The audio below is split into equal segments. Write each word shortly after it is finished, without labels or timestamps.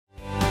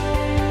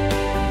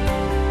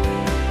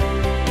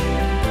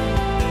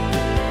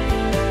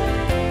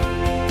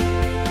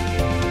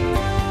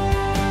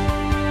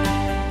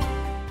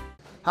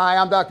Hi,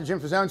 I'm Dr. Jim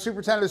Fazzone,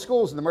 Superintendent of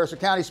Schools in the Mercer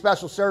County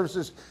Special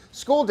Services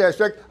School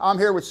District. I'm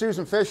here with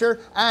Susan Fisher,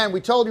 and we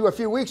told you a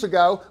few weeks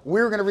ago we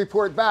were going to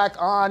report back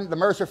on the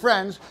Mercer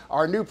Friends,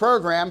 our new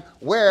program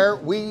where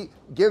we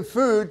give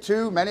food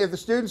to many of the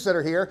students that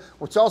are here,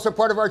 which is also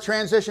part of our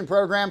transition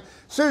program.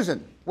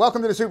 Susan,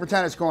 welcome to the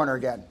Superintendent's Corner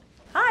again.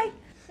 Hi.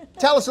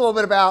 Tell us a little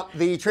bit about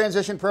the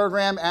transition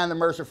program and the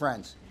Mercer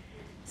Friends.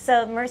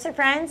 So Mercer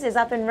Friends is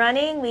up and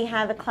running. We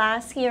have a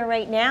class here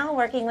right now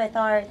working with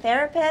our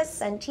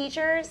therapists and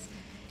teachers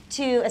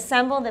to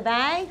assemble the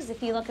bags.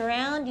 If you look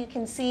around, you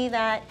can see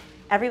that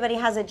everybody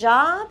has a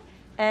job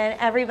and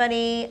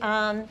everybody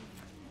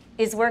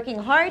is working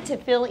hard to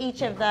fill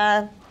each of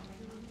the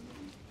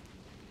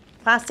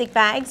plastic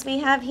bags we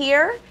have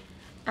here.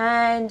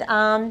 And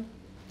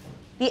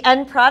the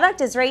end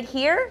product is right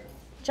here.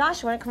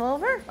 Josh, you want to come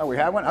over? Oh, we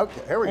have one?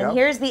 Okay, here we go. And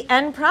here's the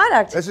end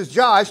product. This is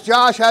Josh.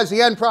 Josh has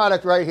the end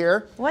product right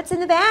here. What's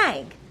in the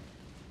bag?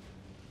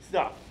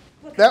 Stuff.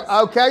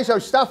 Okay, so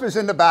stuff is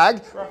in the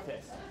bag.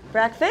 Breakfast.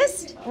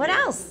 Breakfast? What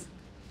else?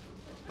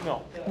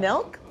 Milk.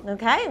 Milk?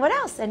 Okay, what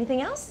else?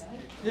 Anything else?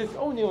 There's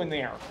oatmeal in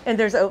there. And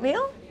there's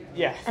oatmeal?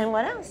 Yes. And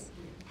what else?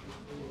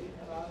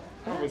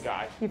 Oh my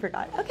God. You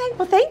forgot. Okay,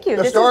 well thank you.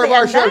 The This star is of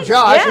our end show, bag.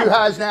 Josh, Yeah. who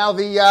has now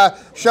the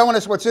showing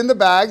us what's in the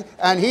bag,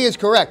 and he is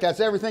correct. That's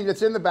everything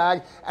that's in the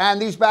bag.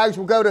 And these bags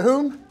will go to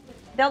whom?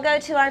 They'll go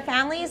to our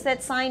families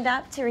that signed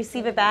up to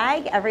receive a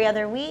bag every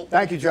other week.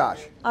 Thank you, Josh.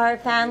 Our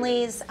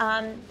families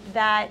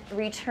that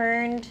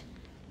returned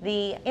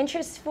the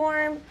interest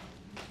form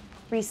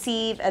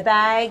receive a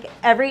bag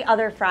every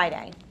other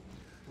Friday.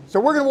 So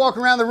we're going to walk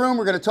around the room.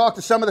 We're going to talk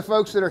to some of the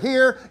folks that are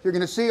here. You're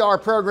going to see our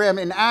program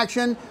in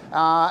action,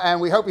 and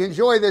we hope you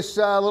enjoy this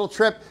little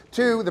trip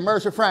to the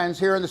Mercer Friends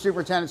here in the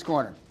Superintendent's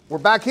Corner. We're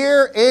back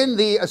here in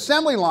the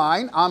assembly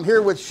line. I'm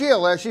here with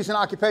Sheila. She's an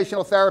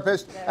occupational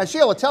therapist. And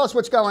Sheila, tell us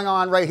what's going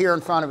on right here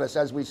in front of us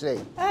as we see.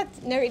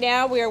 Right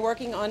now we are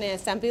working on an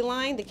assembly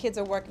line. The kids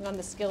are working on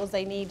the skills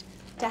they need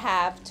to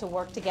have to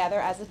work together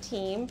as a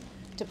team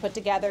to put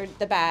together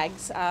the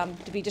bags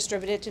to be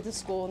distributed to the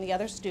school and the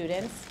other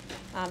students.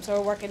 So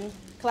we're working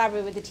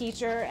collaboratively with the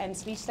teacher and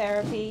speech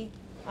therapy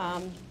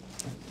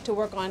to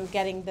work on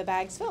getting the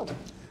bags filled.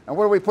 And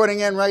what are we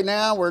putting in right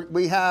now?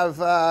 We have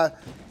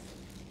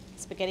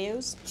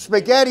SpaghettiOs.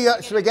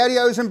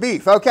 SpaghettiOs and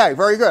beef. Okay,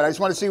 very good. I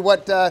just want to see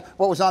what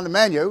was on the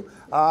menu.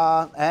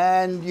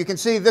 And you can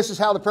see this is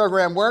how the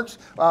program works.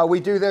 We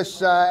do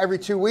this every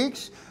 2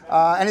 weeks.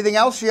 Anything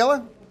else,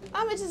 Sheila?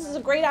 This is a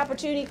great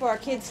opportunity for our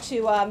kids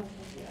to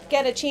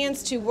get a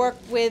chance to work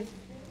with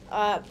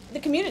the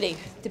community,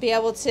 to be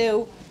able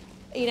to,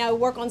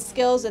 work on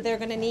skills that they're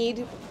going to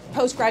need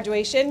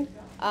post-graduation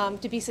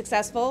to be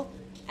successful,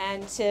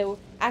 and to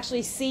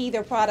actually see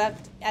their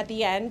product at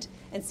the end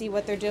and see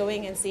what they're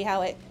doing and see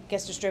how it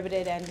gets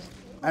distributed.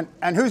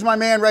 And who's my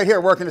man right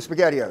here working the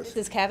SpaghettiOs? This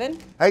is Kevin.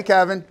 Hey,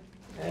 Kevin.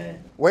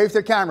 Wave to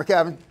the camera,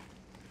 Kevin.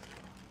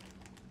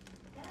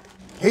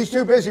 He's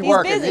too busy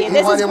working. Busy. He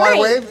This is wanna great.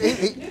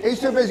 wave?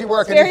 He's too busy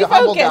working. Very He's a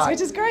humble focused, guy.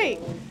 which is great.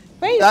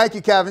 Great. Thank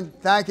you, Kevin.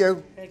 Thank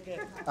you.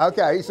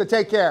 Okay, so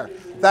take care.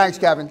 Thanks,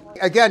 Kevin.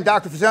 Again,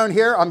 Dr. Fazzone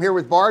here. I'm here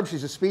with Barb.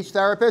 She's a speech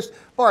therapist.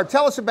 Barb,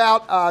 tell us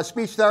about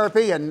speech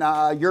therapy and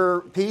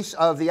your piece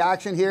of the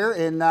action here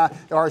in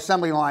our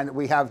assembly line that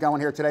we have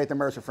going here today at the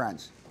Mercer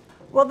Friends.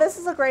 Well, this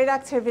is a great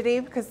activity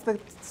because the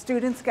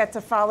students get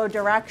to follow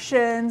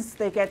directions,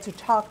 they get to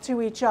talk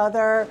to each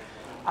other,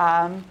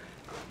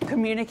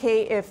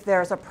 communicate if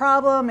there's a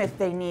problem, if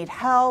they need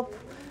help,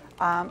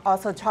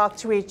 also talk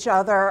to each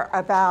other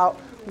about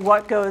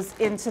what goes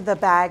into the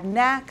bag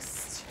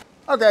next.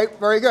 Okay,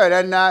 very good.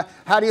 And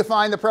how do you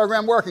find the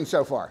program working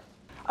so far?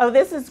 Oh,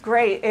 this is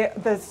great.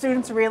 The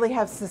students really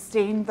have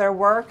sustained their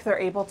work. They're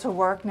able to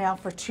work now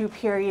for 2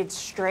 periods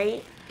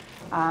straight,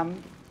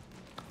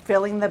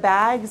 filling the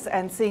bags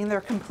and seeing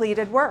their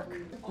completed work.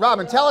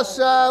 Robin, tell us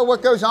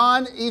what goes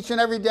on each and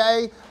every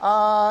day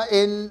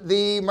in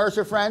the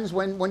Mercer Friends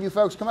when you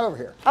folks come over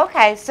here.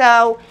 Okay,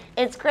 so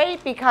it's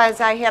great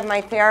because I have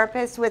my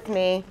therapist with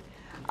me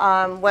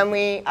when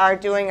we are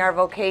doing our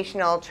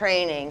vocational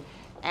training.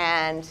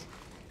 And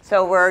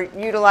so we're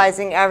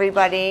utilizing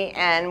everybody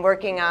and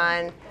working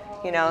on,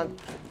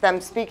 them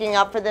speaking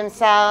up for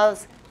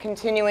themselves,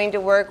 continuing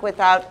to work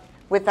without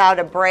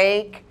a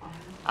break,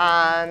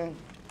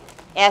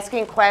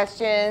 asking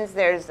questions.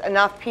 There's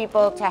enough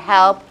people to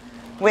help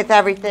with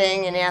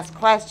everything and ask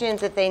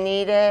questions if they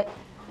need it,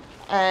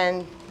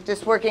 and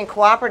just working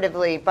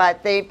cooperatively.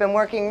 But they've been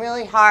working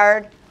really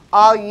hard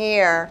all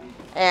year,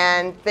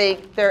 and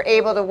they're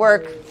able to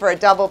work for a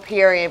double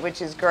period,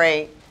 which is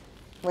great,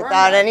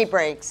 without any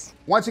breaks.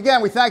 Once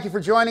again, we thank you for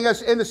joining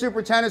us in the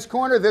Superintendent's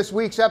Corner. This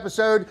week's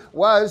episode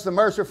was the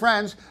Mercer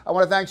Friends. I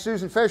want to thank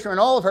Susan Fisher and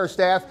all of her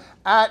staff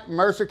at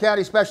Mercer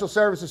County Special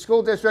Services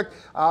School District.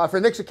 For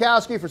Nick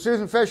Sikowski, for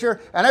Susan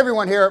Fisher, and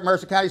everyone here at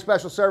Mercer County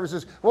Special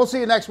Services. We'll see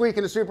you next week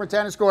in the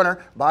Superintendent's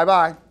Corner.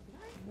 Bye-bye.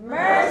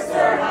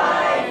 Mercer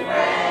High.